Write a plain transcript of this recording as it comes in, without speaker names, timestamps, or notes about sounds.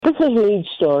This is Lead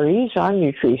Stories. I'm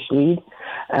Nutrice Lead,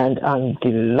 and I'm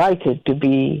delighted to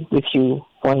be with you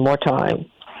one more time.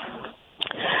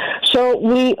 So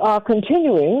we are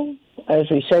continuing, as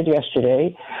we said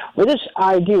yesterday, with this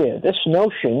idea, this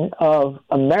notion of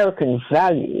American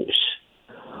values.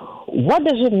 What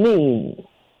does it mean?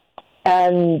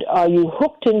 And are you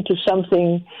hooked into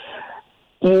something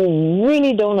you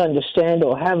really don't understand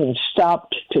or haven't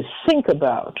stopped to think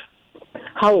about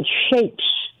how it shapes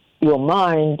your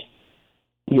mind,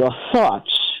 your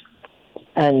thoughts,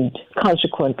 and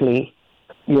consequently,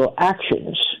 your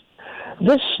actions?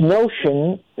 This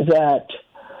notion that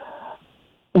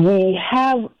we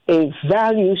have a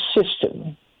value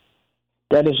system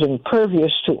that is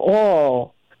impervious to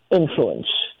all influence.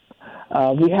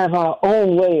 We have our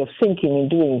own way of thinking and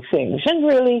doing things. And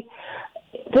really,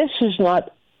 this is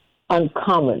not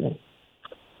uncommon.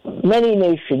 Many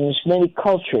nations, many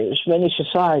cultures, many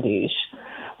societies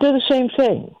do the same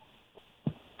thing.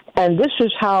 And this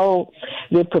is how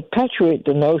they perpetuate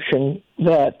the notion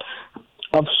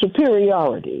of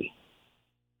superiority.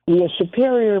 We are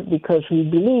superior because we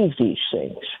believe these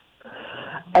things.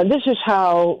 And this is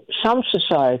how some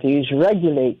societies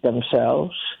regulate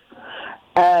themselves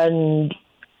and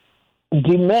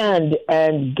demand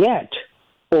and get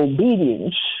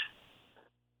obedience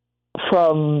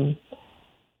from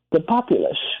the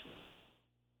populace,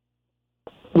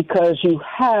 because you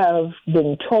have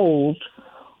been told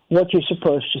what you're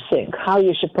supposed to think, how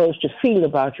you're supposed to feel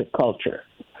about your culture.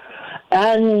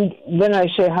 And when I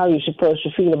say how you're supposed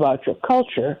to feel about your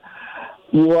culture,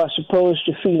 you are supposed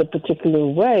to feel a particular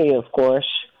way, of course,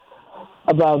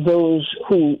 about those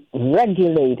who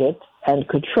regulate it and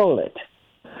control it.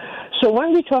 So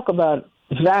when we talk about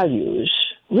values,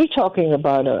 we're talking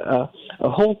about a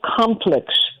whole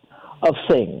complex of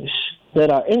things that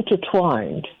are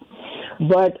intertwined,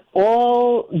 but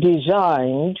all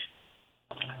designed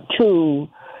to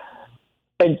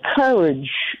encourage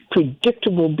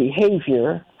predictable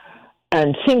behavior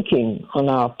and thinking on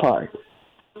our part.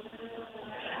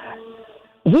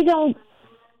 We don't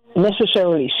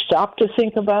necessarily stop to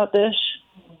think about this,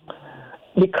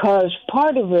 because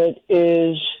part of it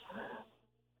is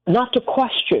not to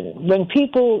question. When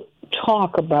people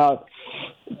talk about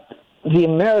the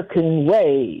American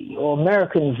way or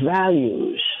American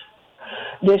values,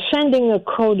 they're sending a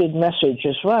coded message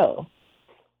as well,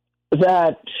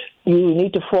 that you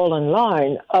need to fall in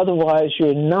line, otherwise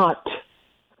you're not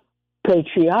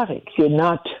patriotic, you're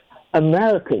not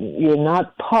American, you're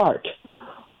not part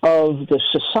of the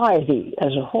society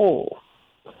as a whole.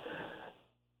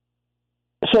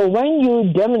 So when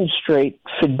you demonstrate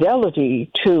fidelity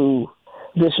to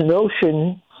this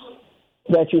notion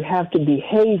that you have to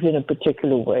behave in a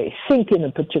particular way, think in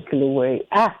a particular way,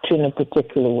 act in a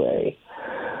particular way,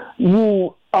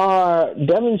 you are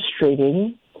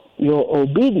demonstrating your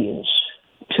obedience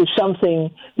to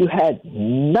something you had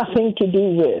nothing to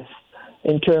do with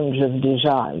in terms of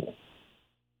design.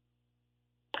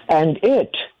 And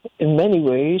it, in many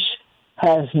ways,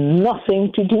 has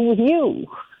nothing to do with you.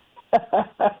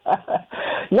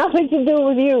 Nothing to do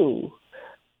with you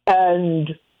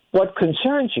and what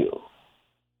concerns you.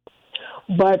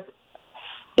 But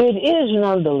it is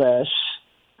nonetheless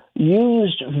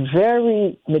used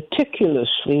very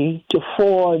meticulously to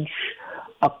forge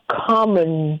a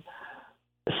common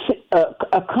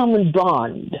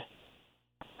bond,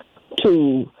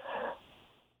 to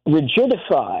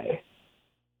rigidify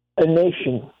a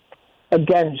nation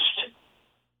against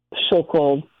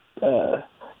so-called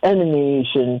enemies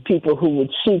and people who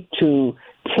would seek to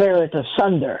tear it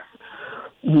asunder.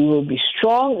 We will be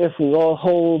strong if we all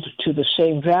hold to the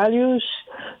same values,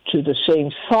 to the same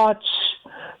thoughts,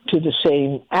 to the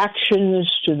same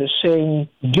actions, to the same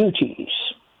duties.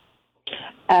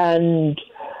 And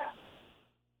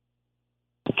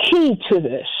key to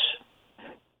this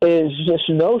is this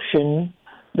notion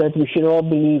that we should all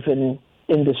believe in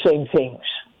the same things.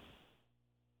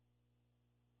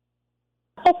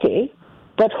 Okay,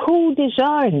 but who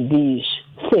designed these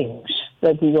things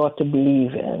that we ought to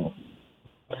believe in?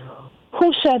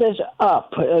 Who set us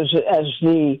up as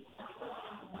the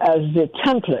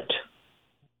template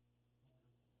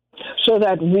so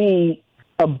that we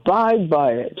abide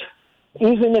by it?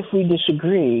 Even if we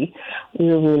disagree,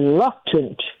 we're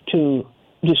reluctant to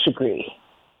disagree,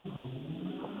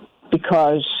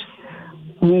 because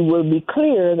we will be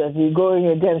clear that we're going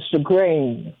against the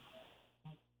grain.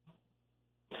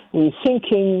 We're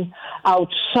thinking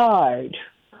outside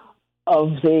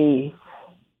of the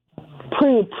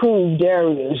pre-approved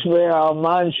areas where our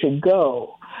minds should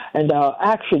go and our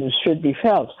actions should be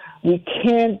felt. We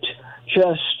can't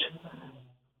just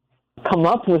come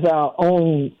up with our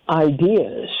own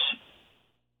ideas,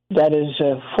 that is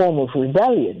a form of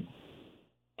rebellion.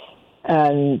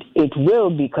 And it will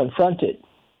be confronted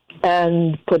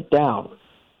and put down.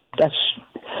 That's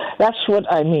what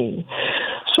I mean.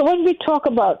 So when we talk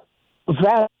about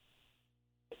value,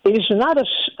 it is not a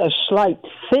slight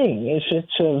thing.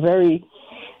 It's a very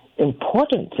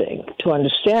important thing to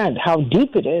understand how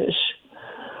deep it is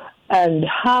and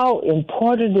how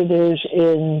important it is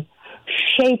in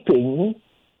shaping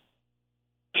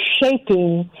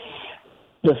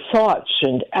the thoughts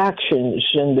and actions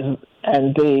and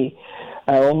the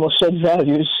I almost said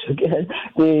values again,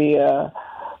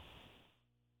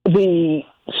 the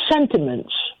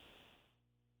sentiments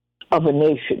of a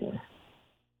nation.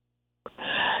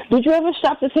 Did you ever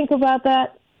stop to think about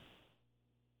that?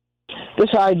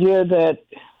 This idea that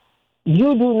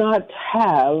you did not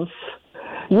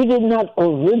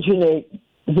originate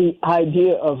the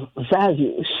idea of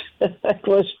values. it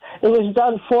was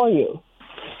done for you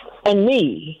and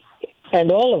me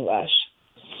and all of us.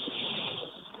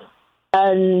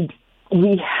 And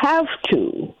we have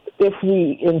to, if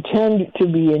we intend to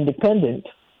be independent,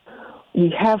 we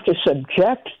have to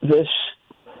subject this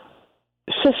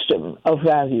system of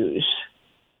values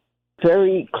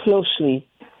very closely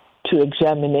to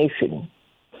examination,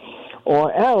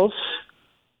 or else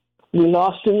we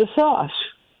lost in the sauce.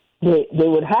 They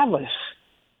would have us,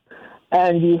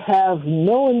 and you have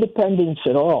no independence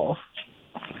at all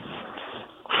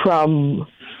from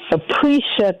a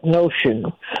preset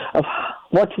notion of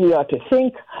what we are to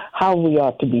think, how we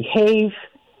are to behave,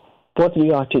 what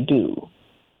we are to do.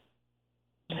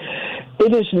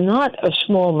 It is not a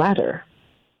small matter.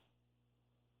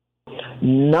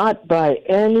 Not by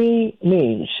any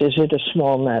means is it a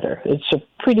small matter. It's a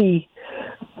pretty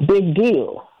big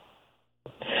deal.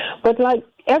 But like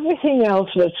everything else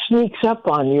that sneaks up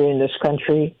on you in this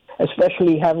country,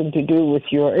 especially having to do with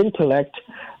your intellect,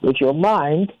 with your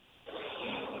mind,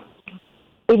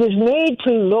 it is made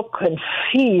to look and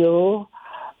feel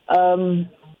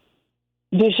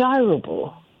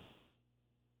desirable,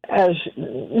 as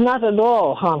not at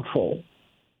all harmful.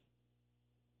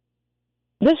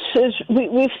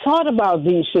 We've thought about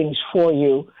these things for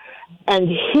you, and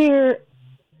here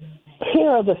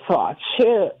are the thoughts.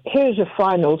 Here's a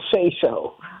final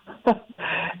say-so.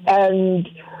 And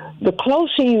the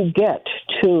closer you get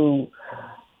to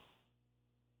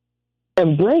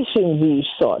embracing these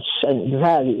thoughts and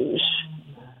values,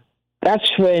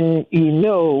 that's when you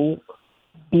know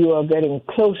you are getting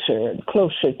closer and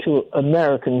closer to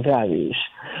American values.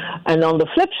 And on the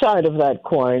flip side of that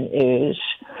coin is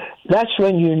that's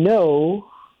when you know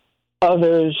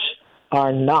others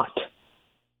are not.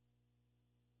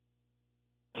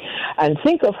 And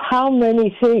think of how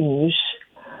many things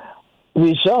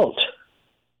result,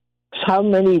 how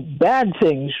many bad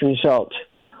things result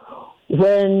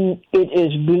when it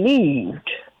is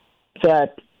believed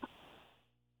that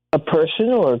a person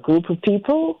or a group of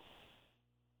people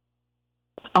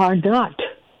are not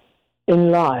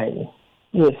in line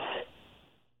with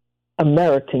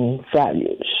American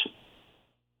values.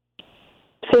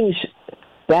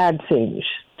 Bad things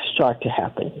start to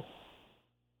happen.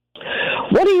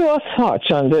 What are your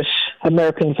thoughts on this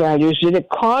American values? Did it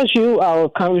cause you, our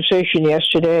conversation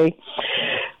yesterday,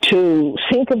 to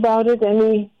think about it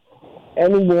any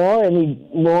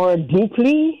more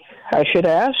deeply, I should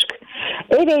ask?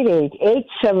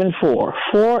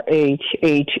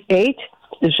 888-874-4888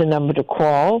 is the number to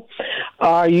call.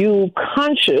 Are you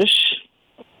conscious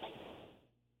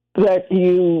that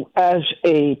you, as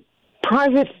a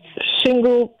private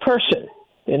single person,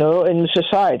 in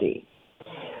society,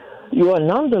 you are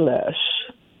nonetheless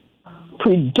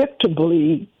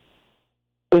predictably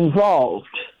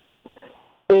involved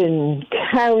in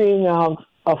carrying out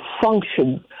a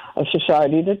function of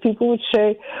society that people would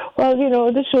say,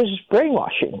 well, this is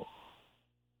brainwashing.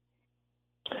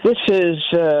 This is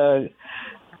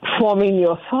forming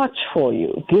your thoughts for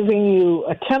you, giving you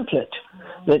a template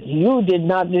that you did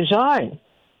not design.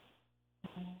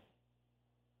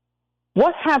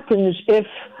 What happens if,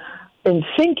 in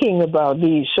thinking about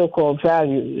these so-called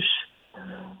values,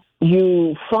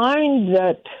 you find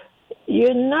that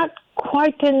you're not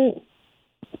quite in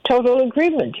total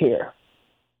agreement here?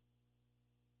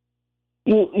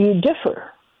 You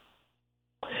differ.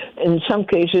 In some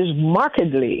cases,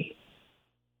 markedly.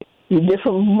 You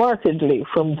differ markedly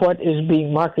from what is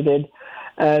being marketed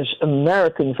as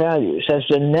American values, as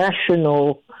the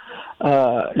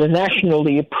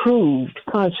nationally approved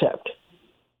concept.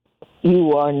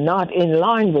 You are not in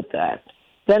line with that.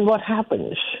 Then what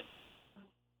happens?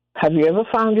 Have you ever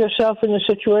found yourself in a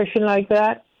situation like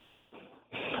that?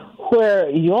 where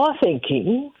your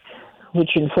thinking,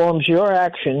 which informs your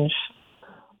actions,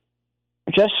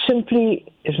 just simply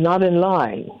is not in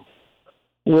line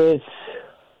with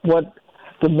what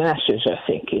the masses are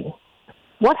thinking.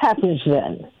 What happens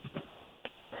then?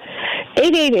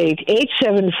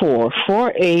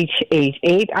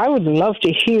 888-874-4888. I would love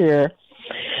to hear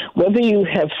whether you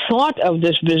have thought of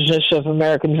this business of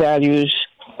American values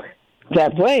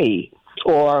that way,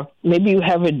 or maybe you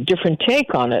have a different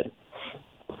take on it.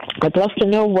 I'd love to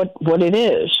know what it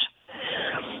is,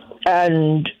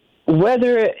 and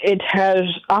whether it has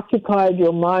occupied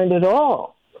your mind at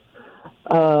all.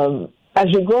 As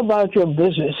you go about your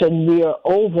business and we are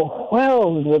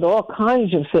overwhelmed with all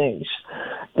kinds of things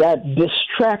that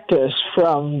distract us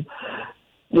from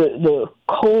the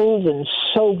cold and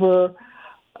sober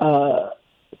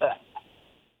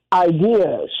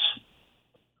ideas,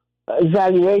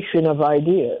 evaluation of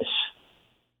ideas.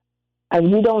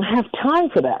 And we don't have time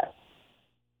for that.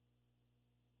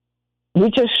 We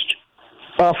just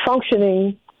are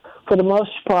functioning, for the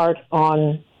most part,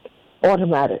 on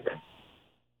automatic.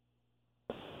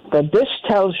 But this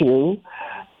tells you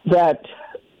that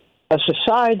a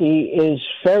society is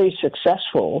very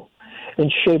successful in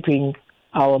shaping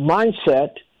our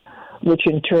mindset, which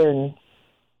in turn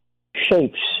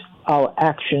shapes our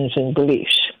actions and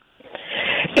beliefs.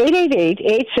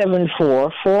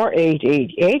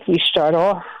 888-874-4888. We start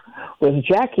off with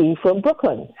Jackie from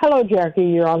Brooklyn. Hello, Jackie.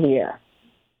 You're on the air.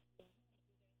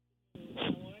 How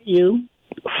are you?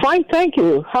 Fine, thank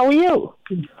you. How are you?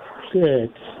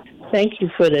 Good. Thank you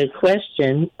for the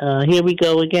question. Here we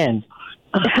go again.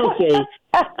 Okay.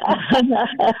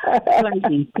 Like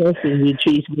these coaching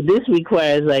retreats, but this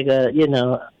requires like a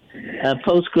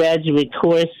postgraduate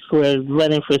course for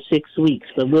running for 6 weeks,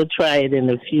 but we'll try it in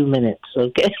a few minutes,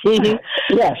 okay? Yes,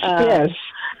 yes.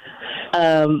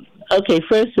 Okay,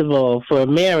 first of all, for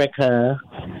America,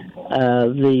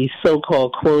 the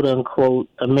so-called quote-unquote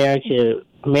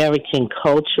American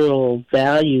cultural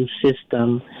value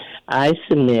system, I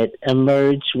submit,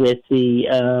 emerged with the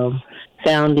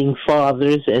founding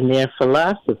fathers and their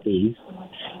philosophies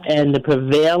and the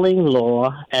prevailing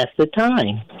law at the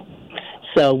time.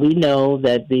 So we know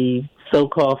that the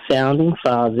so-called founding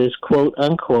fathers, quote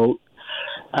unquote,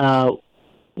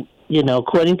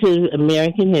 according to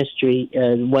American history,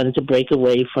 wanted to break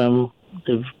away from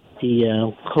the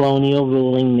colonial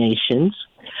ruling nations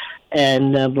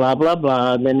and blah, blah,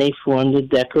 blah. Then they formed the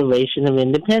Declaration of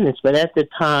Independence. But at the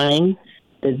time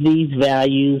that these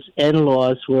values and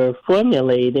laws were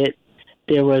formulated,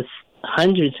 there was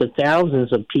hundreds of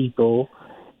thousands of people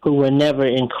who were never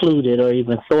included or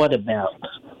even thought about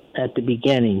at the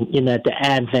beginning, at the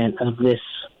advent of this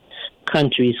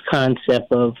country's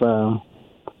concept of a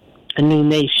new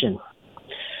nation.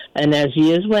 And as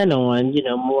years went on,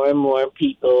 more and more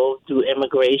people, through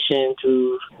immigration,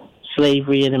 through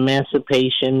slavery and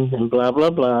emancipation and blah,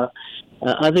 blah, blah,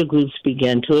 other groups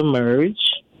began to emerge,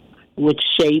 which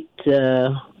shaped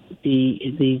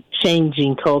the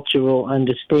changing cultural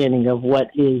understanding of what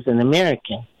is an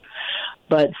American.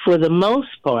 But for the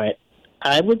most part,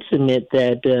 I would submit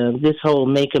that this whole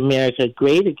Make America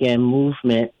Great Again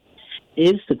movement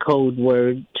is the code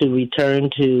word to return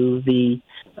to the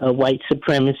white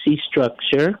supremacy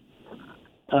structure.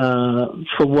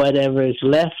 For whatever is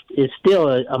left is still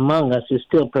among us, is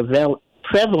still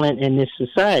prevalent in this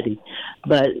society.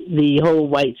 But the whole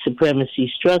white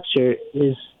supremacy structure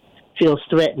feels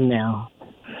threatened now.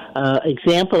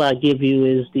 Example I'll give you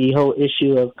is the whole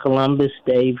issue of Columbus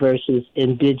Day versus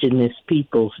Indigenous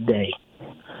Peoples Day.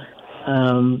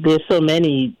 There's so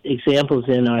many examples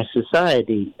in our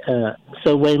society.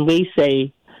 So when we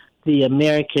say the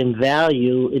American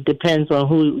value, it depends on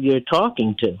who you're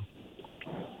talking to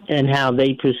and how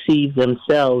they perceive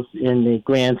themselves in the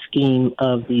grand scheme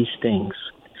of these things.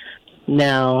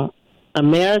 Now,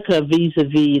 America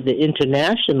vis-a-vis the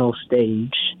international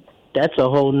stage, that's a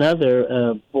whole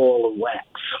nother ball of wax,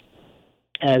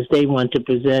 as they want to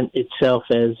present itself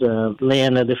as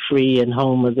land of the free and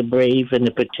home of the brave and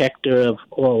the protector of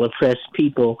all oppressed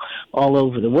people all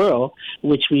over the world,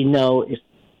 which we know is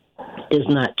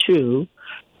not true,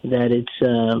 that it's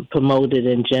promoted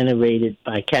and generated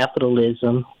by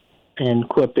capitalism and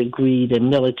corporate greed and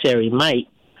military might.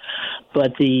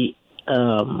 But the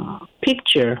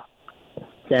picture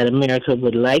that America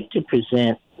would like to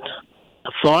present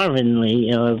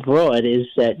foreignly or abroad is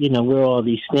that, we're all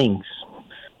these things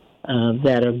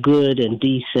that are good and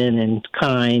decent and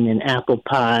kind and apple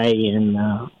pie and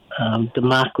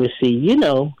democracy,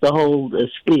 the whole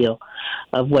spiel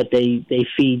of what they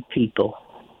feed people.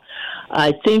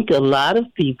 I think a lot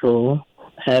of people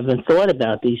haven't thought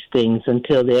about these things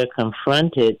until they're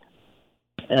confronted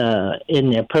in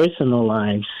their personal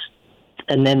lives,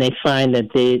 and then they find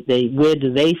that they where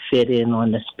do they fit in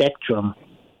on the spectrum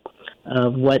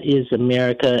of what is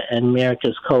America and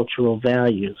America's cultural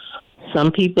values.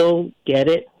 Some people get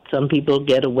it. Some people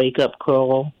get a wake-up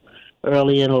call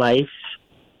early in life.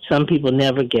 Some people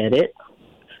never get it.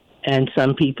 And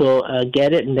some people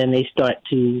get it, and then they start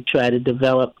to try to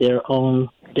develop their own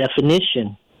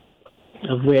definition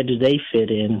of where do they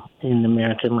fit in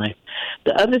American life.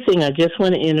 The other thing I just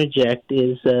want to interject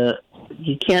is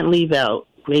you can't leave out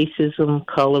racism,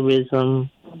 colorism,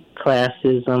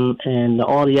 classism, and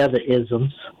all the other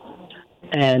isms,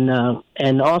 and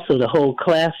also the whole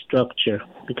class structure,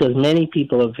 because many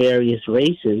people of various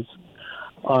races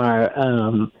are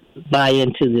buy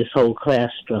into this whole class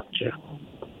structure.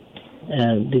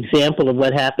 The example of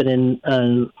what happened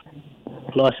in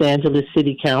Los Angeles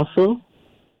City Council,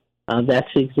 that's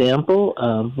the example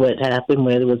of what happened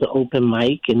where there was an open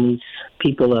mic and these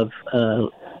people of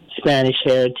Spanish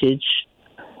heritage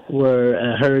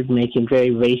were heard making very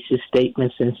racist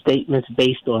statements and statements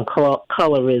based on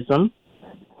colorism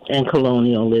and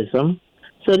colonialism.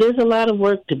 So there's a lot of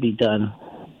work to be done.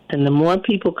 And the more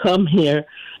people come here,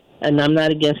 and I'm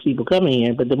not against people coming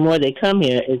here, but the more they come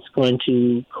here, it's going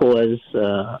to cause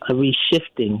a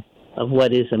reshifting of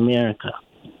what is America.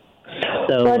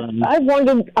 So, but I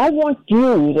want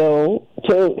you, though,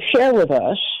 to share with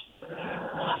us.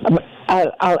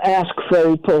 I'll ask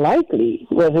very politely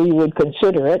whether you would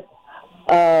consider it.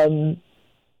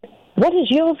 What is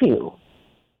your view?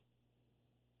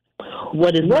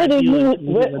 What is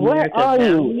where are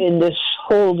you in this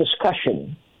whole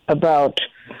discussion about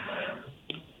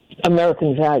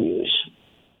American values?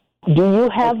 Do you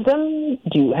have them?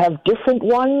 Do you have different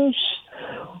ones?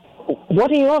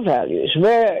 What are your values?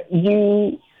 Where do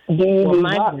you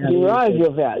derive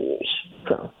your values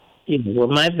from? Well,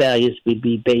 my values would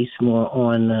be based more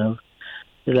on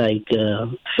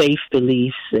faith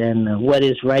beliefs and what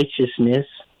is righteousness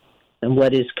and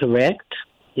what is correct.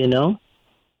 You know,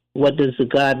 what does the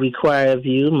God require of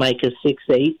you? Micah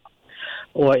 6:8,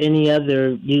 or any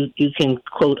other. You can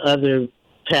quote other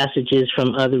passages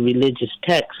from other religious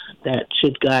texts that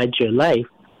should guide your life.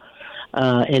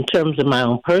 In terms of my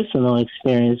own personal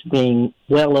experience, being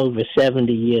well over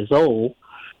 70 years old,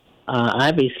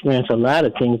 I've experienced a lot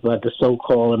of things about the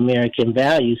so-called American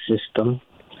value system,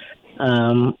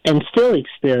 and still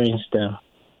experience them.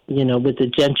 You know, with the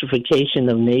gentrification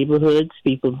of neighborhoods,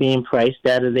 people being priced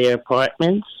out of their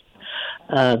apartments.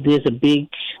 There's a big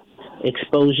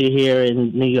exposure here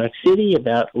in New York City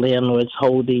about landlords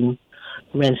holding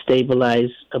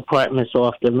rent-stabilized apartments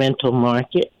off the rental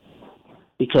market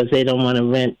because they don't want to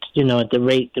rent, at the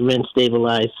rate the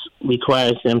rent-stabilized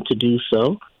requires them to do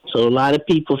so. So a lot of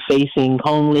people facing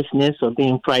homelessness or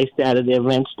being priced out of their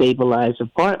rent-stabilized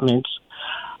apartments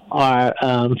are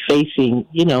facing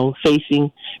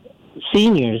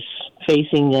seniors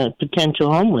facing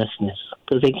potential homelessness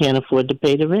because they can't afford to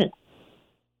pay the rent.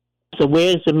 So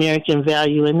where's American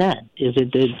value in that? Is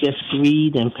it that just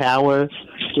greed and power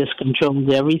just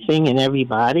controls everything and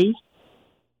everybody?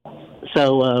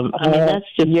 So, that's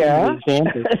just an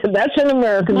example. That's an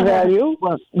American value.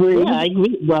 Well, yeah, I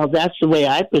agree. Well, that's the way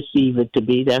I perceive it to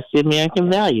be. That's the American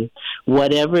value.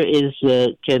 Whatever is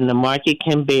can the market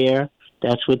can bear,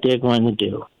 that's what they're going to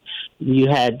do. You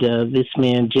had this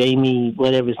man, Jamie,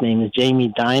 whatever his name is,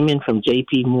 Jamie Dimon from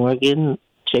J.P. Morgan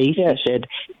Chase, said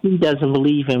he doesn't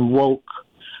believe in woke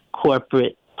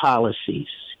corporate policies.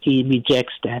 He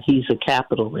rejects that. He's a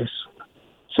capitalist.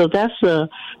 So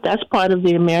that's part of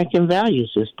the American value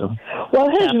system. Well,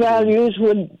 his values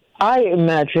I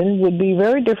imagine, would be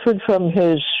very different from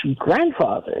his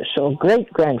grandfather's or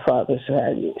great-grandfather's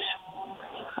values.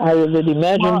 I would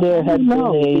imagine there had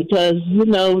been because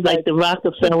like the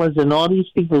Rockefellers and all these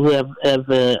people who have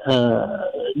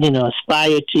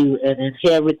aspired to and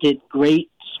inherited great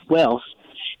wealth.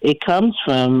 It comes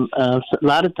from a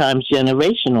lot of times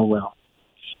generational wealth.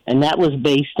 And that was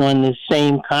based on the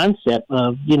same concept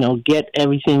of, get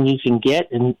everything you can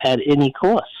get and at any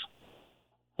cost.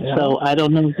 Yeah. So I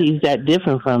don't know if he's that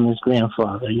different from his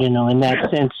grandfather, in that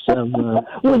sense of...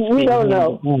 we don't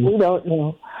know. We don't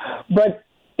know. But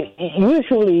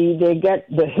usually they get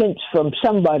the hints from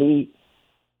somebody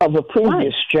of a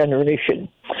previous generation.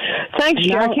 Thanks,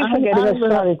 Jackie, for getting us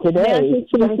started today.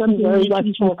 Thank you very much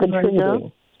for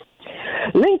contributing.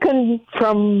 Lincoln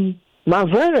from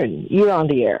Mount Vernon, you're on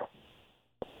the air.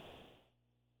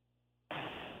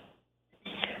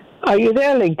 Are you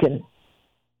there, Lincoln?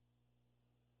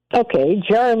 Okay,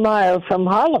 Jeremiah from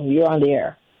Harlem, you're on the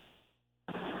air.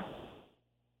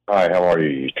 Hi, how are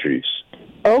you, Yatrice?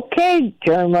 Okay,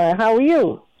 Jeremiah, how are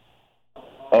you?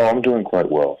 Oh, I'm doing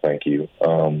quite well, thank you.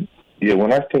 Yeah,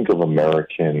 when I think of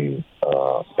American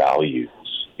values,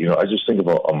 I just think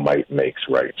about a might makes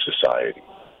right society.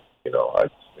 I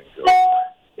just think of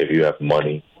if you have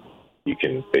money, you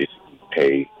can basically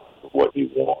pay for what you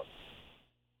want,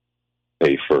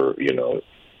 pay for uh,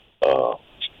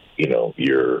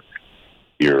 you're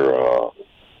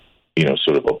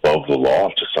sort of above the law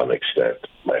to some extent.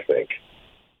 I think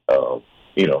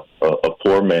a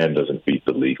poor man doesn't beat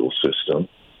the legal system.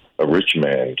 A rich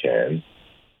man can.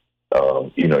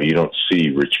 You don't see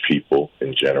rich people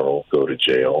in general go to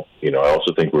jail. I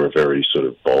also think we're a very sort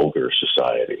of vulgar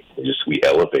society. We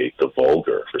elevate the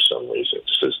vulgar for some reason.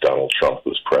 Just as Donald Trump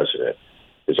was president,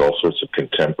 there's all sorts of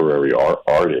contemporary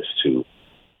artists who,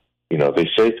 they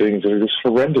say things that are just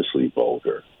horrendously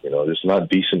vulgar. There's not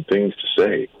decent things to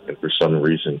say, and for some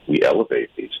reason we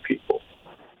elevate these people.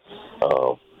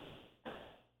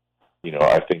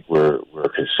 I think we're a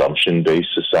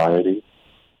consumption-based society.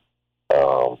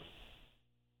 We're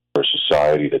a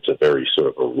society that's a very sort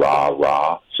of a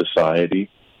rah-rah society,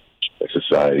 a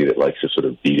society that likes to sort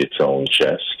of beat its own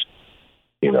chest.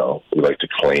 We like to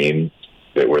claim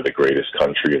that we're the greatest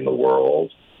country in the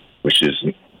world, which is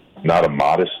not a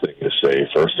modest thing to say,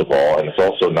 first of all, and it's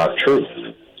also not true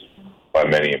by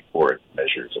many important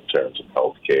measures in terms of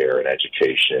healthcare and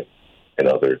education and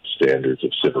other standards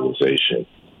of civilization.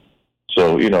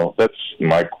 So, that's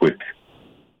my quick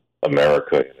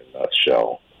America in a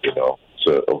nutshell. It's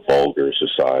a vulgar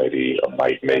society, a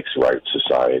might makes right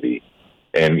society.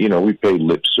 And, we pay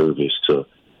lip service to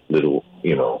little,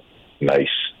 nice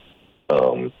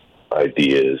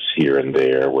ideas here and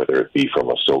there, whether it be from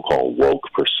a so-called woke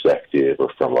perspective or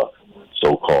from a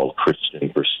so-called Christian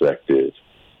perspective.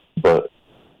 But,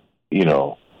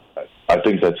 I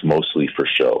think that's mostly for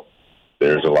show.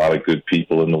 There's a lot of good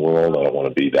people in the world. I don't want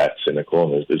to be that cynical,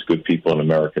 and there's good people in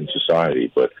American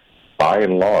society. But by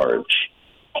and large,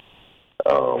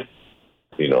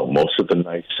 most of the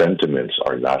nice sentiments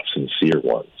are not sincere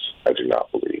ones. I do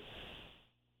not believe.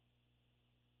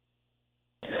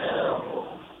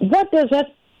 What does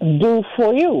that do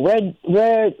for you?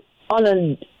 Where on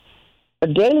a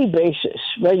daily basis,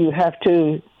 where you have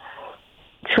to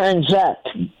transact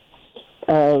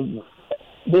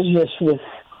business with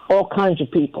all kinds of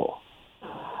people,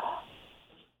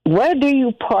 where do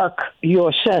you park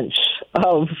your sense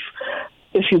of,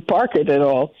 if you park it at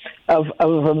all, of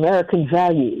American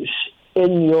values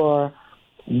in your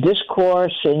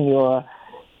discourse, in your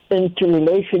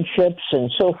interrelationships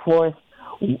and so forth?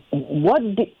 Where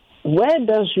do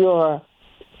your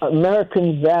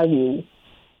American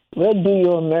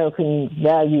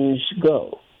values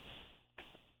go?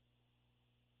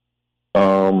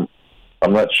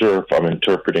 I'm not sure if I'm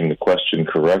interpreting the question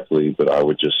correctly, but I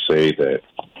would just say that,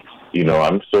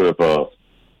 I'm sort of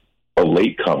a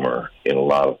latecomer in a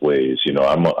lot of ways.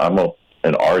 I'm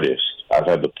an artist. I've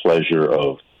had the pleasure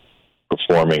of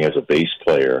performing as a bass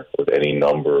player with any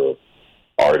number of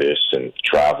artists and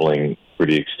traveling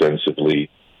pretty extensively.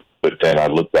 But then I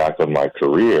look back on my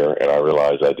career and I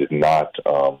realized I did not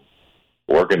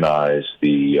organize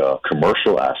the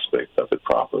commercial aspect of it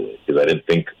properly, because I didn't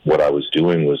think what I was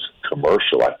doing was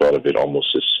commercial. I thought of it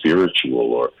almost as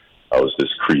spiritual, or I was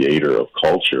this creator of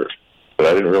culture. But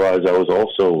I didn't realize I was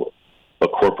also a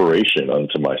corporation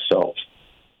unto myself,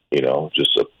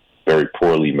 just a very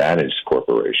poorly managed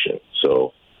corporation.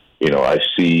 So, I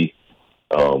see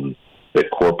that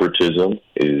corporatism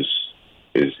is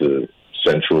the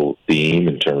central theme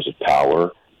in terms of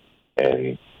power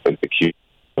and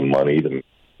the money, the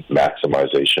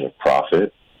maximization of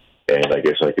profit. And I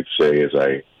guess I could say, as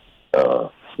I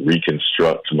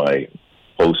reconstruct my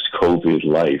post-COVID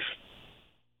life,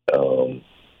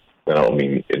 I don't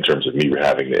mean in terms of me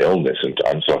having the illness, and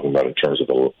I'm talking about in terms of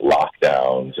the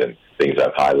lockdowns and things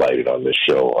I've highlighted on this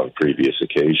show on previous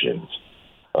occasions.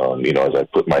 As I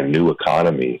put my new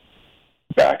economy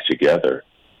back together,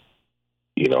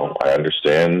 I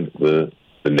understand the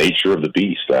nature of the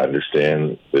beast. I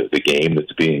understand the game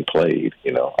that's being played.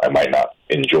 I might not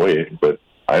enjoy it, but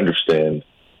I understand,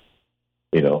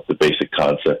 the basic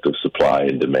concept of supply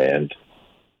and demand.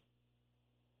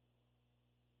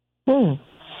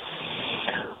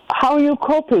 How are you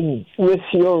coping with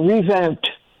your revamped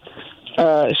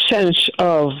sense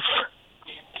of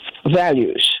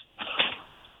values?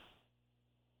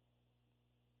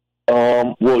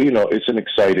 Well, it's an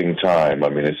exciting time. I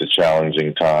mean, it's a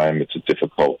challenging time. It's a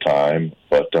difficult time.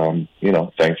 But,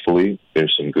 thankfully,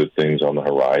 there's some good things on the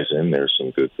horizon. There's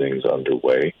some good things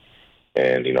underway.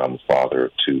 And, I'm a father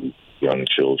of 2 young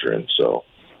children, so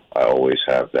I always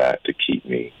have that to keep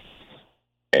me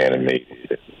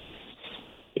animated,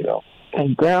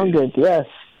 And grounded, yes.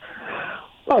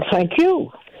 Well, thank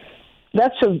you.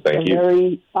 That's a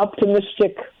very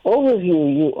optimistic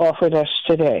overview you offered us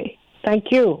today.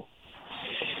 Thank you.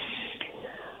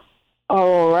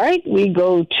 All right, we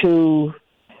go to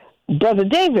Brother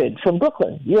David from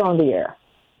Brooklyn. You're on the air.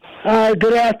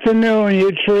 Good afternoon,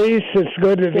 Utrice. It's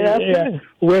good to be here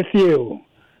with you.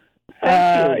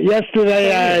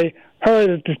 Yesterday I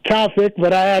heard the topic,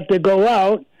 but I had to go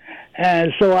out,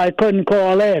 and so I couldn't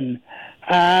call in.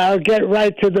 I'll get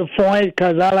right to the point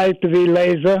because I like to be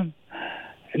laser.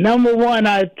 Number one,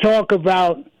 I talk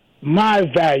about my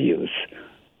values.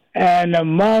 And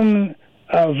among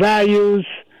values,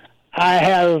 I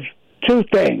have two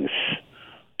things: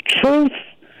 truth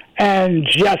and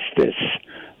justice.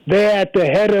 They're at the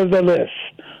head of the list.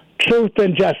 Truth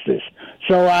and justice.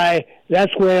 So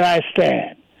that's where I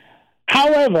stand.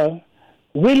 However,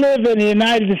 we live in the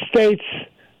United States,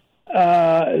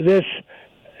 this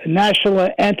national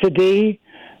entity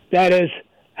that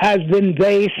has been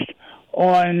based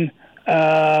on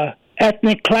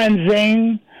ethnic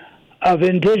cleansing of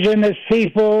indigenous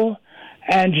people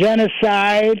and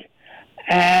genocide,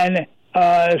 and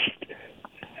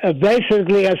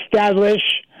basically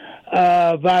established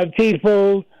by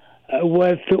people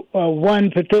with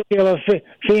one particular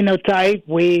phenotype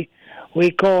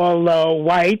we call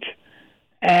white,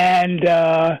 and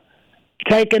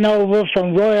taken over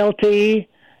from royalty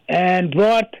and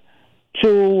brought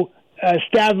to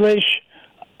establish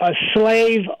a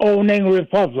slave-owning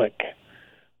republic.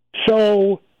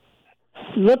 So,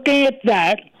 looking at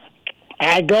that,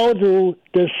 I go to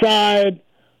decide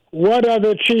what are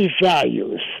the chief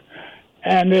values.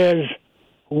 And there's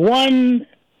one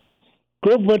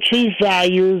group of chief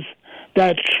values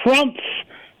that trumps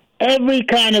every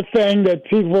kind of thing that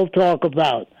people talk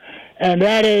about. And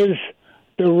that is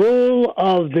the rule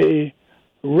of the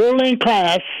ruling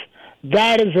class.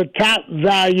 That is a top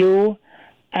value,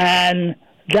 and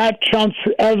that trumps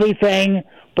everything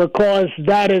because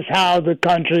that is how the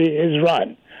country is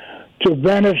run, to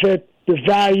benefit the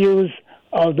values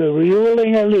of the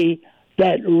ruling elite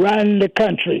that run the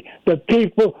country. The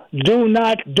people do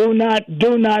not run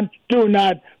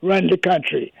the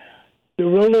country. The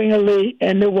ruling elite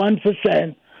and the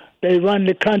 1%, they run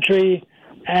the country,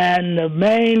 and the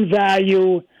main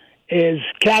value is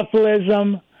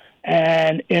capitalism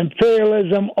and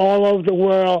imperialism all over the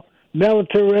world,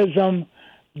 militarism.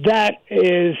 That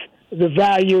is the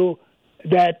value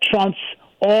that trumps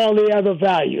all the other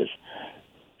values.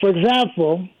 For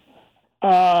example,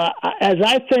 as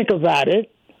I think about it,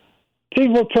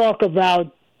 people talk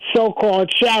about so-called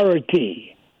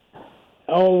charity.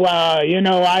 Oh,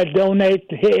 I donate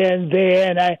here and there,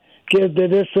 and I give to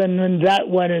this one and that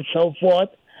one, and so forth.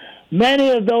 Many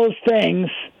of those things,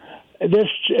 this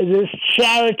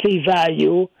charity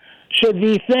value, should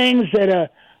be things that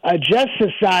a just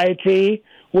society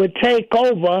would take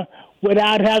over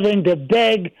without having to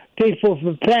beg people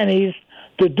for pennies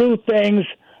to do things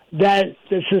that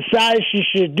the society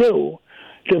should do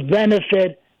to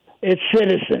benefit its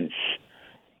citizens.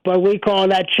 But we call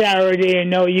that charity,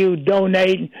 and you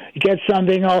donate, get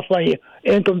something off on your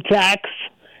income tax,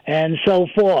 and so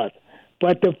forth.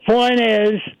 But the point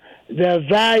is, the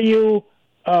value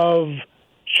of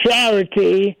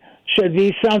charity should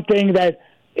be something that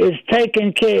is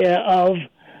taken care of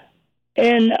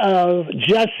in a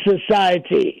just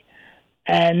society,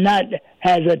 and not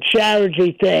as a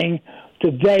charity thing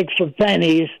to beg for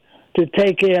pennies to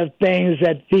take care of things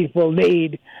that people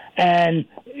need, and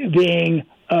being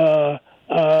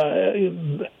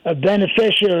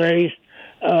beneficiaries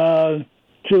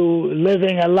to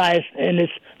living a life in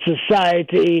this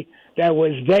society that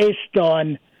was based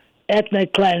on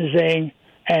ethnic cleansing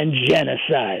and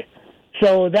genocide.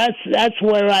 So that's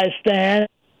where I stand.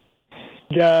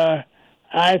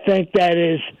 I think that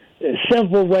is a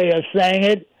simple way of saying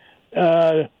it.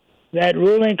 That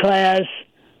ruling class,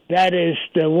 that is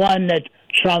the one that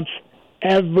trumps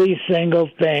every single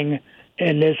thing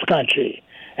in this country.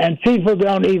 And people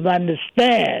don't even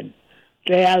understand.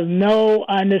 They have no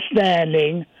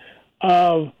understanding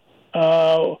of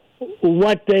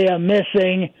what they are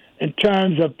missing in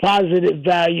terms of positive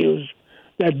values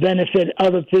that benefit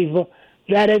other people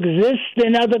that exist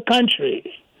in other countries.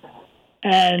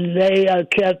 And they are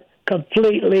kept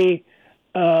completely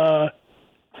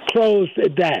closed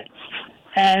at that.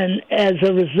 And as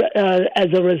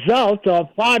a result, or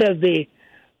part of the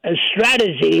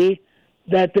strategy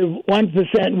that the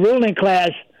 1% ruling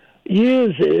class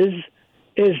uses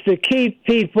is to keep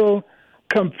people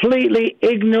completely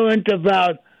ignorant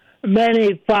about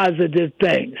many positive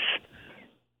things.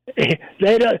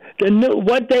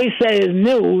 What they say is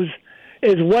news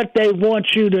is what they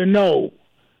want you to know,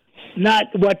 not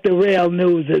what the real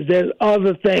news is. There's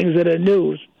other things that are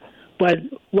news. But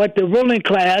what the ruling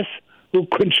class, who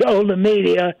control the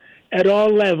media at all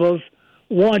levels,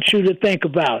 wants you to think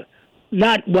about,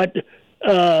 not what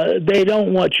they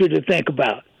don't want you to think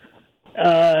about.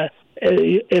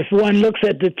 If one looks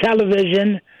at the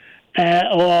television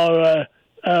or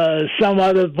some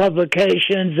other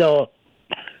publications or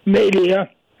media,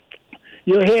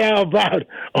 you'll hear about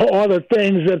all the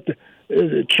things that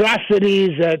the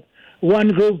atrocities that one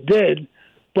group did,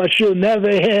 but you'll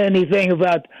never hear anything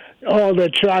about all the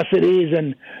atrocities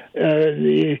and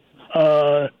the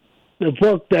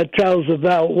book that tells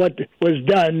about what was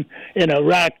done in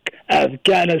Iraq,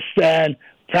 Afghanistan,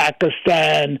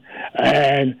 Pakistan,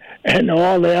 and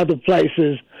all the other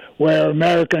places where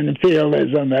American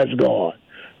imperialism has gone.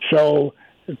 So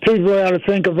people ought to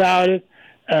think about it,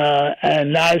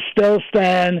 and I still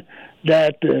stand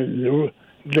that the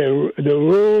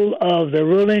rule of the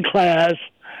ruling class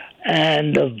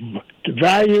and the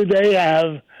value they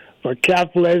have for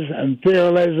capitalism,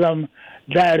 imperialism,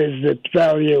 that is the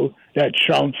value that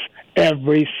trumps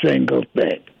every single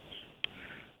thing.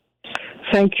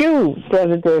 Thank you,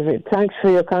 Brother David. Thanks for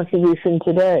your contribution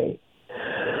today.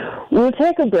 We'll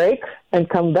take a break and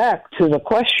come back to the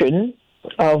question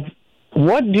of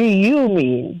what do you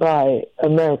mean by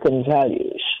American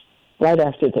values right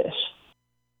after this.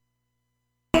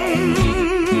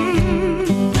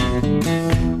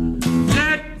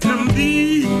 Let them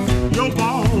be your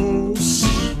boss.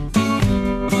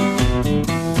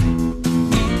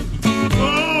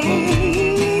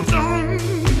 Oh, don't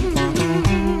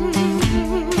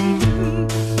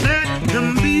let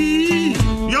them be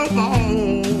your boss.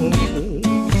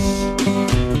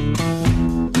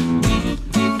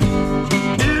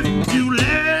 If you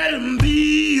let them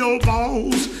be your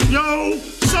boss, your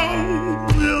soul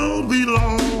will be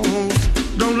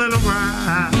lost. Don't let them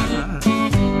ride.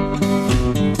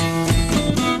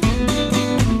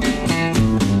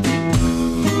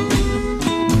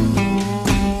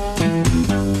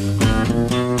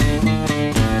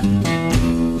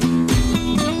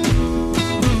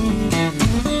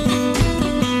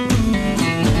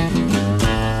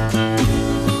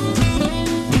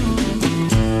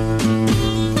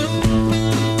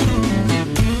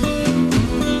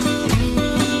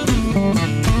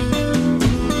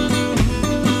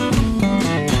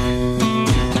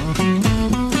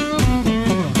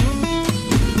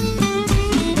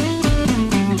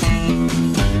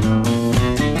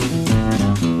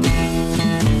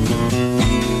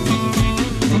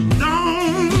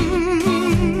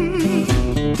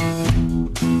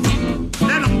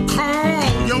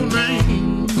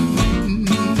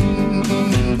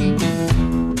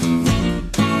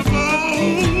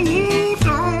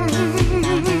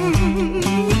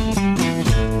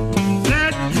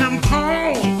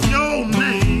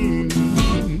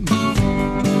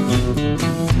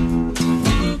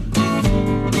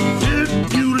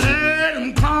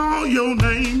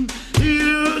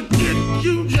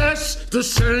 The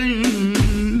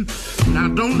same. Now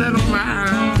don't let them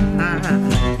ride.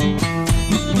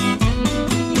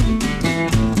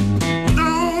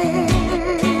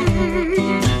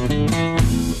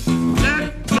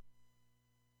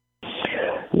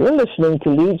 You're listening to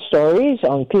Lead Stories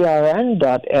on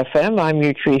PRN.FM. I'm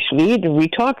Utrice Lead, and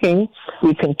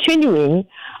we're continuing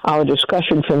our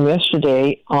discussion from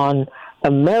yesterday on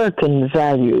American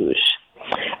values.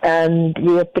 And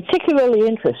we are particularly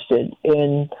interested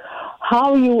in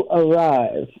how you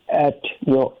arrive at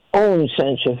your own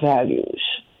sense of values.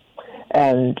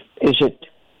 And is it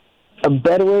a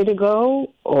better way to go,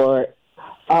 or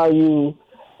are you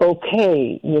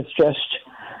okay with just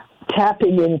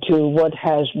tapping into what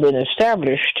has been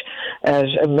established as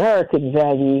American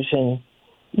values and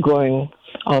going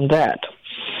on that?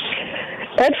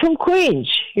 Ed from Queens,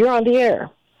 you're on the air.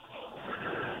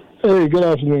 Hey, good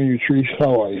afternoon, Utrice.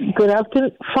 How are you? Good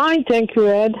afternoon. Fine, thank you,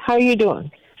 Ed. How are you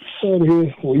doing? Ed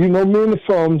here. Well, you know me and the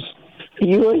thumbs.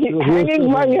 You're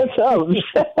hanging by your thumbs.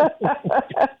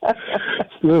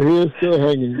 Still here, still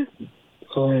hanging.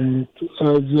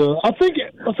 I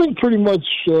think pretty much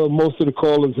most of the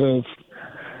callers have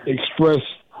expressed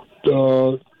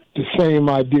the same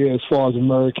idea as far as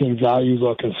American values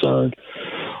are concerned.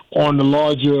 On the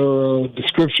larger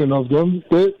description of them,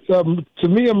 to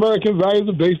me, American values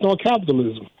are based on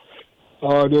capitalism.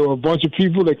 There were a bunch of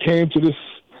people that came to this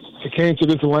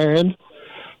land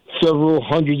several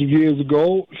hundreds of years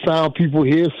ago, found people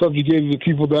here, subjugated the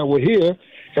people that were here,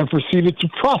 and proceeded to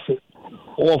profit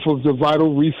off of the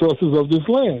vital resources of this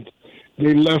land.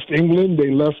 They left England, they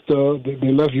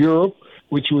left Europe,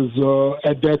 which was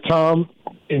at that time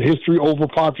in history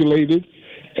overpopulated,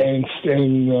 and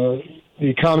the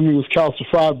economy was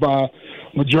calcified by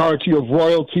majority of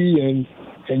royalty, and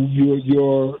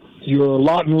your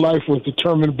lot in life was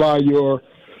determined by your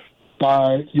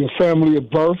family of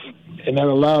birth, and that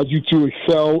allowed you to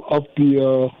excel up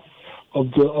the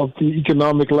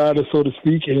economic ladder, so to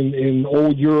speak, in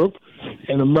old Europe,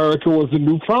 and America was the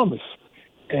new promise.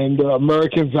 And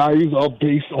American values are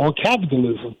based on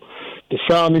capitalism. The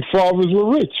founding fathers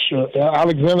were rich.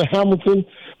 Alexander Hamilton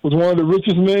was one of the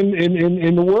richest men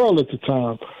in the world at the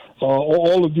time.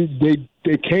 All of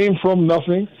they came from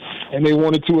nothing, and they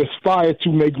wanted to aspire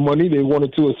to make money. They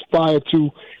wanted to aspire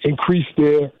to increase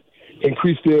their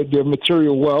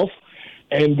material wealth.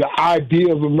 And the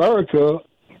idea of America,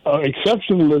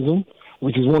 exceptionalism,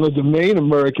 which is one of the main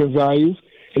American values,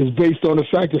 is based on the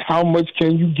fact that how much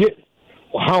can you get,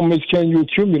 or how much can you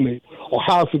accumulate, or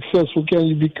how successful can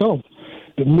you become.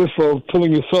 The myth of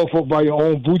pulling yourself up by your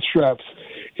own bootstraps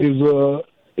is a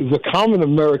common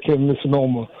American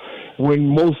misnomer, when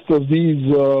most of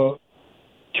these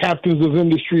captains of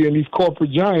industry and these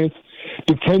corporate giants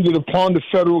depended upon the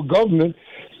federal government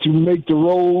to make the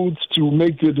roads, to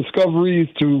make the discoveries,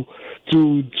 to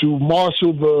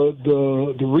marshal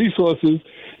the resources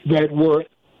that were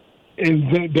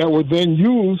then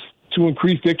used to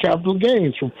increase their capital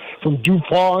gains, from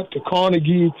DuPont to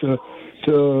Carnegie to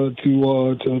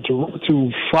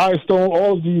Firestone.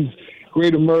 All of these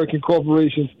great American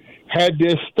corporations had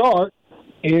their start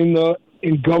in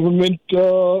government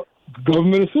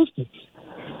assistance.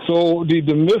 So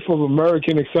the myth of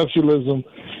American exceptionalism,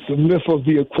 the myth of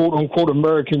the quote unquote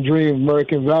American dream,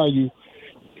 American value,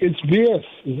 it's BS.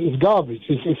 It's garbage.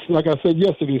 It's like I said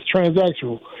yesterday. It's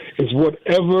transactional. It's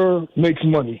whatever makes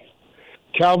money.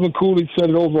 Calvin Coolidge said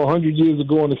it over 100 years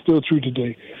ago, and it's still true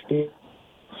today.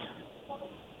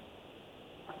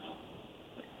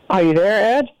 Are you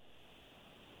there, Ed?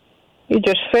 You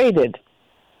just faded.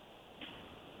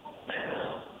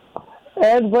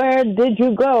 Ed, where did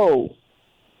you go?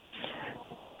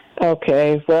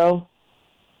 Okay, well,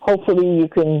 hopefully you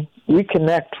can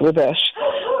reconnect with us.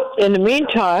 In the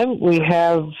meantime, we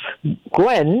have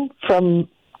Gwen from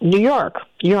New York.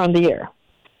 You're on the air.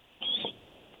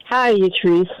 Hi,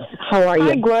 Yatrice. How are you?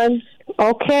 Hi, Gwen.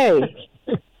 Okay.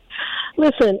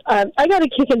 Listen, I got a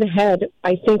kick in the head,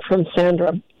 I think, from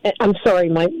Sandra. I'm sorry,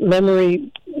 my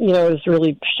memory, is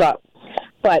really shot.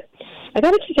 But I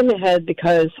got a kick in the head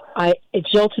because it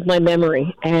jolted my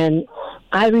memory, and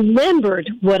I remembered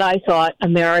what I thought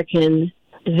American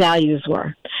values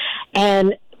were.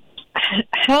 And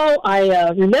how I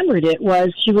remembered it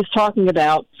was she was talking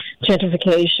about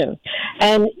gentrification.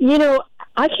 And,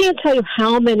 I can't tell you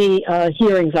how many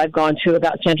hearings I've gone to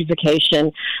about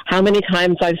gentrification, how many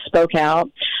times I've spoke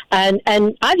out, and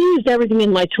I've used everything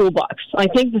in my toolbox. I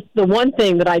think the one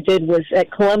thing that I did was at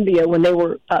Columbia when they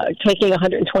were taking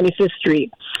 125th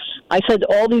Street, I said to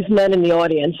all these men in the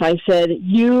audience, I said,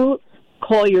 you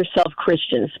call yourself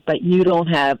Christians, but you don't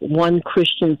have one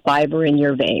Christian fiber in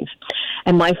your veins.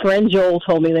 And my friend Joel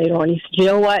told me later on, he said, you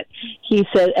know what? He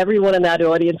said everyone in that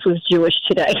audience was Jewish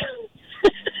today.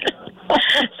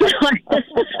 So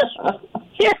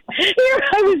here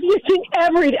I was using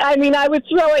I was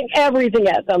throwing everything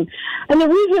at them. And the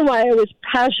reason why I was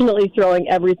passionately throwing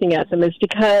everything at them is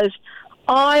because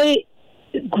I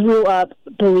grew up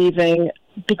believing,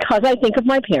 because I think of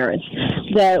my parents,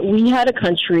 that we had a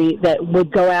country that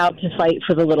would go out to fight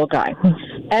for the little guy.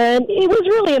 And it was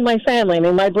really in my family. I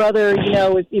mean, my brother,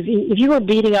 if you were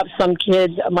beating up some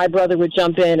kid, my brother would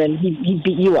jump in and he'd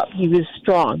beat you up. He was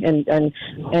strong, and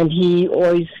he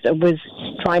always was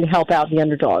trying to help out the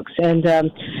underdogs. And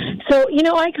so,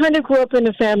 I kind of grew up in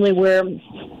a family where,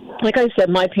 like I said,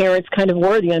 my parents kind of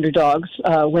were the underdogs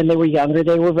when they were younger.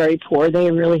 They were very poor. They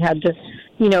really had to,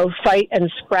 fight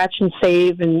and scratch and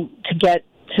save and to get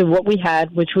to what we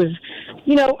had, which was,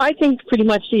 I think pretty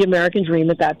much the American dream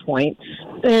at that point.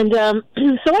 And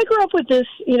so I grew up with this,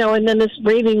 and then this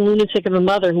raving lunatic of a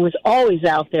mother who was always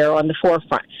out there on the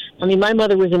forefront. I mean, my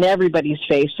mother was in everybody's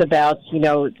face about,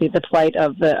 the plight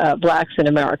of the blacks in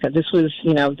America. This was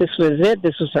it.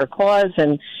 This was her cause,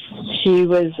 and she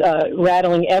was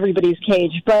rattling everybody's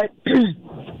cage. But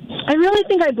I really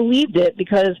think I believed it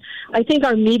because I think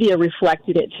our media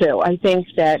reflected it, too. I think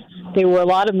that there were a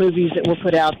lot of movies that were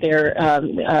put out there.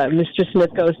 Mr.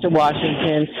 Smith Goes to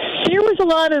Washington. There was a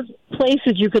lot of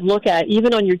places you could look at,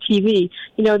 even on your TV.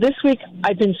 This week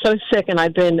I've been so sick, and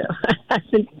I've been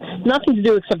nothing to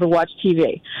do except for watch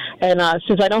TV. And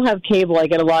since I don't have cable, I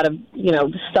get a lot of,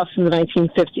 stuff from the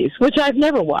 1950s, which I've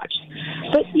never watched.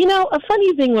 But, a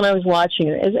funny thing when I was watching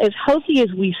it, as hokey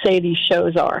as we say these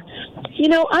shows are,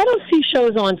 I don't see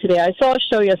shows on today. I saw a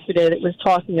show yesterday that was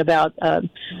talking about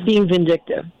being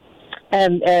vindictive,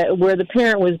 and where the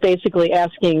parent was basically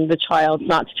asking the child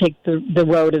not to take the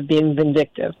road of being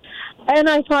vindictive. And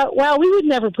I thought, well, we would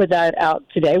never put that out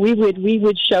today. We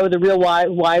would show the Real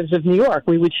Wives of New York.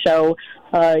 We would show,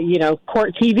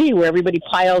 court TV where everybody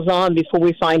piles on before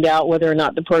we find out whether or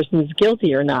not the person is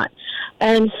guilty or not.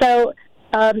 And so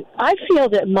I feel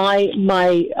that my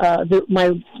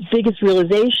biggest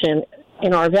realization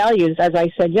in our values, as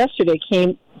I said yesterday,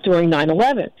 came during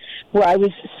 9/11, where I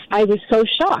was so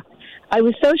shocked. I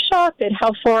was so shocked at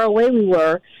how far away we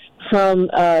were from,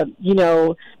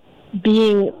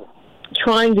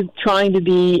 trying to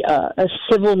be a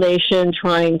civil nation,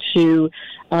 trying to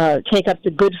take up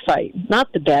the good fight,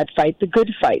 not the bad fight, the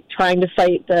good fight, trying to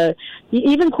fight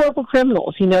even corporal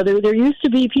criminals. There used to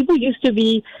be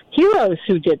heroes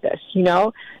who did this.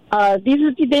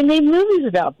 They made movies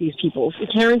about these people,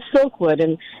 Karen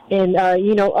Silkwood and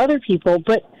other people,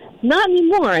 but not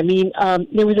anymore. I mean,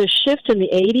 there was a shift in the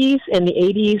 80s, and the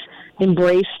 80s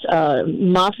embraced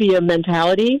mafia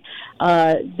mentality,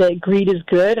 that greed is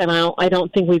good, and I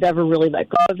don't think we've ever really let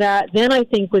go of that. Then I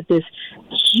think with this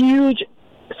huge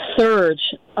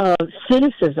surge of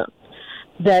cynicism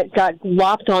that got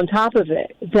lopped on top of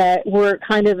it, that we're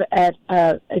kind of at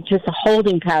just a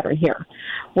holding pattern here,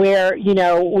 where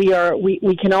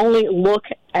we can only look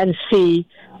and see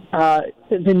the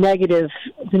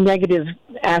negative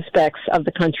aspects of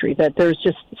the country, that there's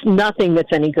just nothing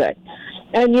that's any good.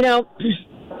 And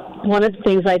one of the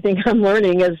things I think I'm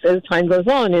learning as time goes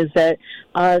on is that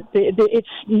it's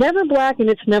never black and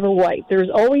it's never white. There's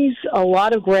always a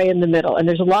lot of gray in the middle, and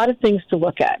there's a lot of things to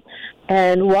look at.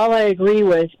 And while I agree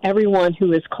with everyone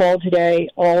who is called today,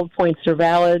 all points are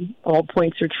valid, all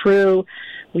points are true.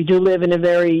 We do live in a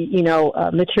very,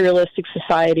 materialistic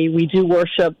society. We do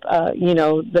worship,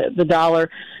 the dollar.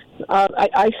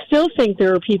 I still think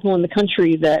there are people in the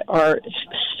country that are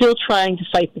still trying to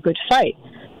fight the good fight.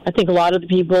 I think a lot of the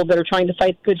people that are trying to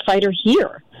fight the good fight are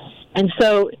here. And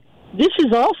so this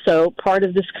is also part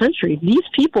of this country. These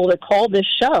people that call this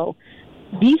show,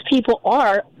 these people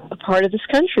are a part of this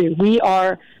country. We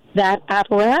are that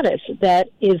apparatus that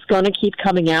is going to keep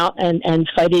coming out and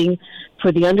fighting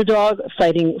for the underdog,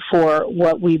 fighting for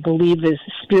what we believe is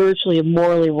spiritually and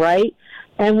morally right,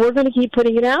 and we're going to keep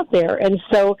putting it out there. And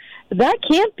so that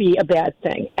can't be a bad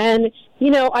thing. And,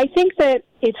 I think that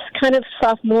it's kind of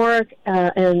sophomoric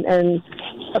and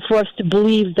for us to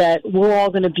believe that we're all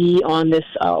going to be on this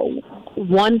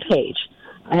one page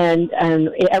and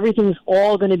everything's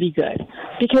all going to be good.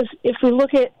 Because if we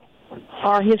look at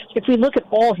if we look at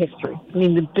all history, I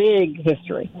mean the big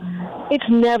history, it's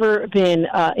never been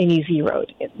an easy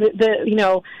road. This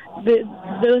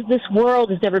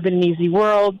world has never been an easy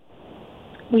world.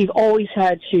 We've always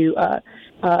had to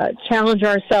challenge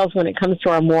ourselves when it comes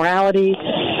to our morality,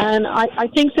 and I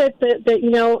think that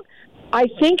I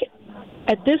think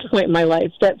at this point in my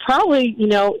life that probably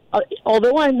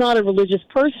although I'm not a religious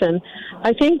person,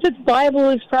 I think that the Bible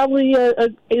is probably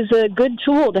is a good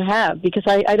tool to have, because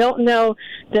I don't know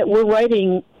that we're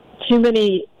writing too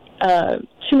many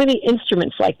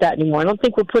instruments like that anymore. I don't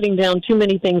think we're putting down too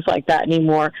many things like that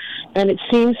anymore, and it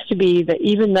seems to be that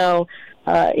even though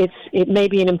it may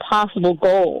be an impossible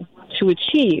goal to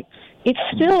achieve, it's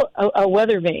still a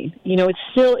weather vane. It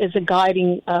still is a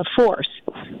guiding force.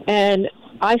 And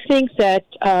I think that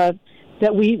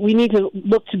we need to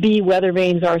look to be weather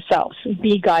vanes ourselves,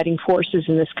 be guiding forces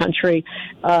in this country,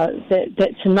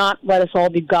 that to not let us all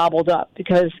be gobbled up,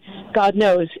 because God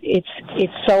knows it's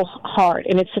so hard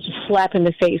and it's such a slap in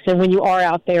the face. And when you are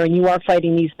out there and you are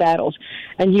fighting these battles,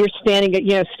 and you're staring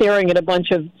at a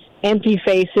bunch of empty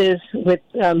faces with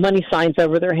money signs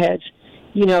over their heads,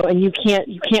 and you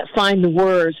can't find the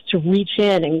words to reach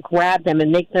in and grab them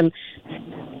and make them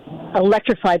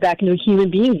electrify back into a human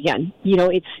being again.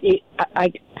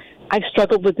 I've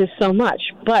struggled with this so much,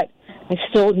 but I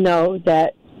still know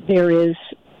that there is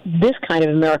this kind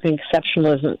of American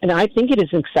exceptionalism, and I think it is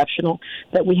exceptional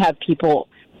that we have people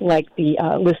like the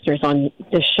listeners on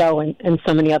this show and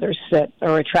so many others that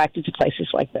are attracted to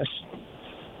places like this.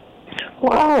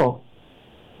 Wow.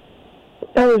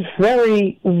 That was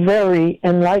very, very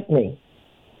enlightening.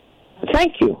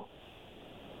 Thank you.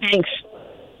 Thanks.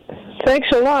 Thanks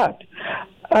a lot.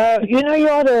 You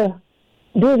ought to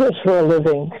do this for a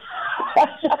living.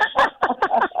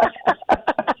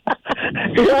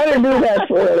 You ought to do that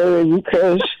for a living,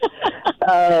 because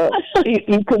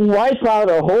you can wipe out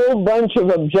a whole bunch of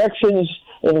objections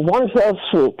in one fell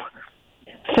swoop.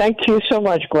 Thank you so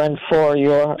much, Gwen, for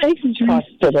your talk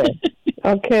today.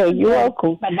 Okay, you're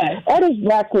welcome. Bye-bye. Ed is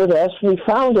back with us. We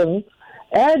found him.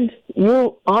 Ed,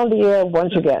 you on the air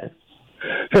once again.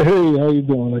 Hey, how you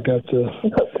doing? I got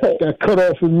cut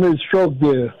off in mid-stroke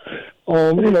there.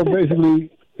 Basically,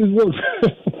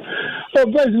 so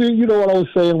basically, what I was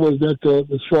saying was that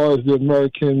as far as the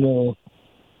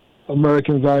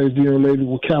American values being related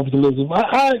with capitalism,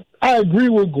 I agree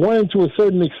with Gwen to a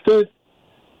certain extent.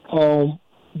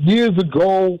 Years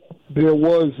ago, there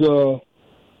was a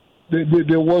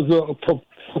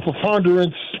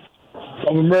preponderance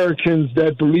of Americans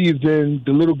that believed in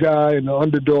the little guy and the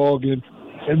underdog, and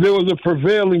there was a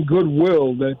prevailing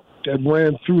goodwill that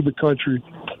ran through the country.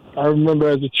 I remember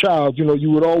as a child, you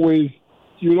would always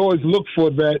look for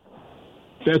that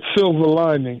silver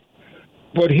lining.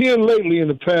 But here lately in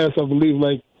the past, I believe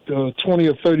like 20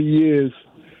 or 30 years,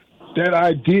 that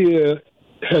idea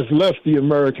has left the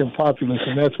American populace,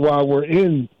 and that's why we're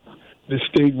in the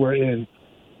state we're in.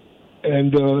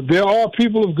 And there are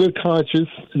people of good conscience,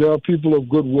 there are people of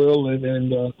goodwill,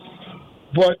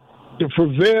 but the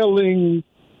prevailing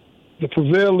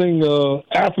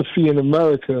apathy in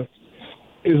America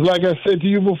is, like I said to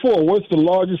you before, what's the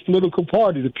largest political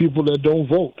party? The people that don't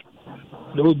vote.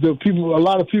 The people. A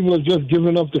lot of people have just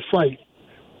given up the fight,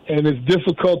 and it's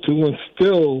difficult to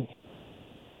instill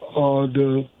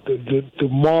the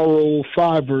moral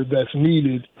fiber that's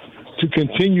needed to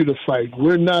continue to fight.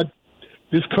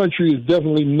 This country is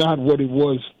definitely not what it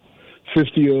was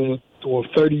 50 or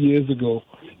 30 years ago,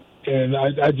 and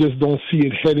I just don't see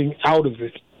it heading out of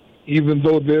it. Even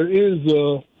though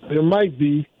there might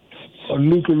be a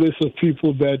nucleus of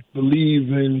people that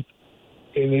believe in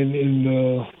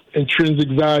intrinsic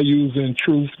values and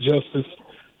truth, justice,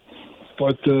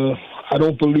 but I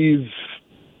don't believe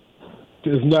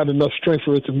there's not enough strength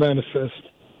for it to manifest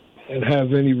and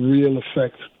have any real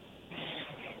effect.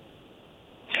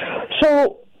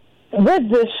 So, with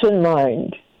this in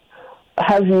mind,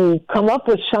 have you come up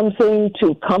with something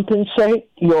to compensate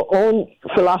your own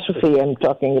philosophy? I'm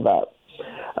talking about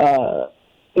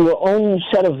your own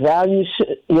set of values,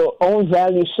 your own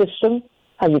value system.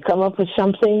 Have you come up with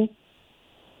something?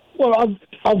 Well,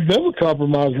 I've never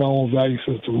compromised my own value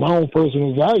system. My own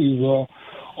personal values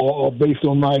are based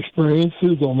on my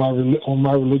experiences, on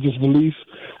my religious beliefs,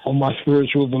 on my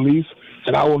spiritual beliefs,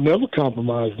 and I will never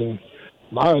compromise them.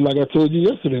 Like I told you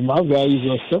yesterday, my values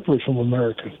are separate from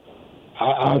America.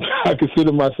 I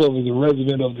consider myself as a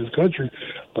resident of this country,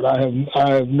 but I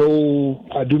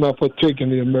do not partake in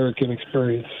the American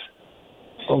experience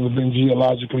other than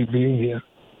geologically being here.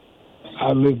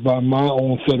 I live by my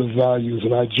own set of values,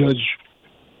 and I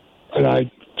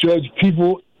judge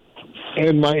people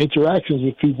and my interactions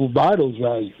with people by those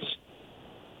values.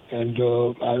 And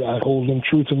I hold them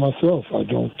true to myself.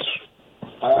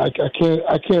 I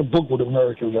can't book with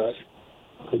American values,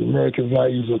 because American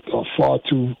values are far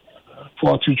too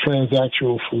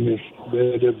transactional for me.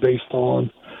 They're based on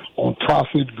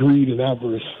profit, greed, and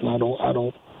avarice. And I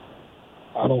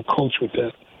don't coach with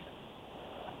that.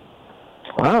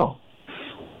 Wow.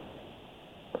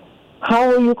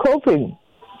 How are you coping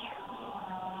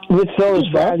with those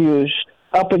values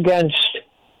up against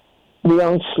the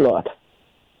onslaught?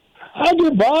 I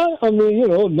get by. I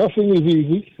mean, nothing is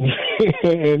easy,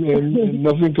 and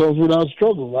nothing comes without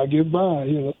struggle. I get by.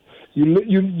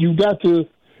 You got to,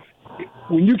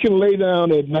 when you can lay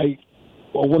down at night,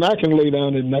 or when I can lay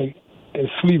down at night and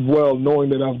sleep well, knowing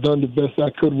that I've done the best I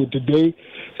could with the day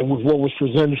and with what was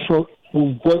presented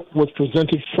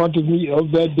in front of me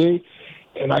of that day,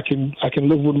 and I can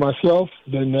live with myself,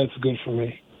 then that's good for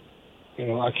me.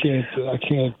 I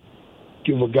can't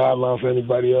give a guideline for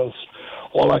anybody else.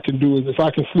 All I can do is, if I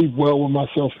can sleep well with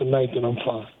myself at night, then I'm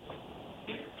fine.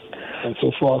 And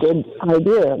so far, good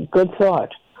idea, good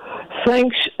thought.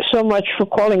 Thanks so much for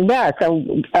calling back. I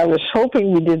was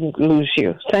hoping we didn't lose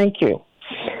you. Thank you.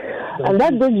 And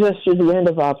that brings us to the end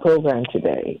of our program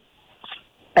today.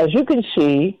 As you can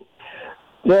see,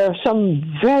 there are some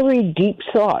very deep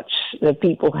thoughts that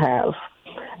people have,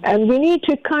 and we need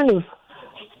to kind of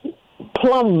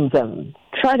plumb them,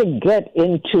 try to get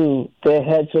into their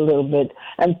heads a little bit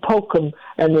and poke them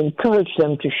and encourage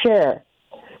them to share.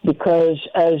 Because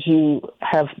as you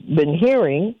have been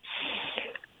hearing,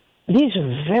 these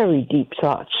are very deep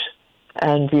thoughts,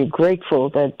 and we're grateful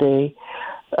that they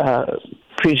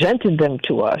presented them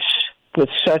to us with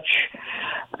such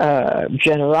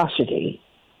generosity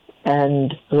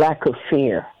and lack of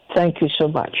fear. Thank you so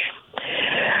much.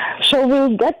 So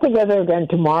we'll get together again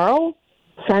tomorrow.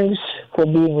 Thanks for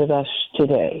being with us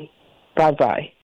today. Bye-bye.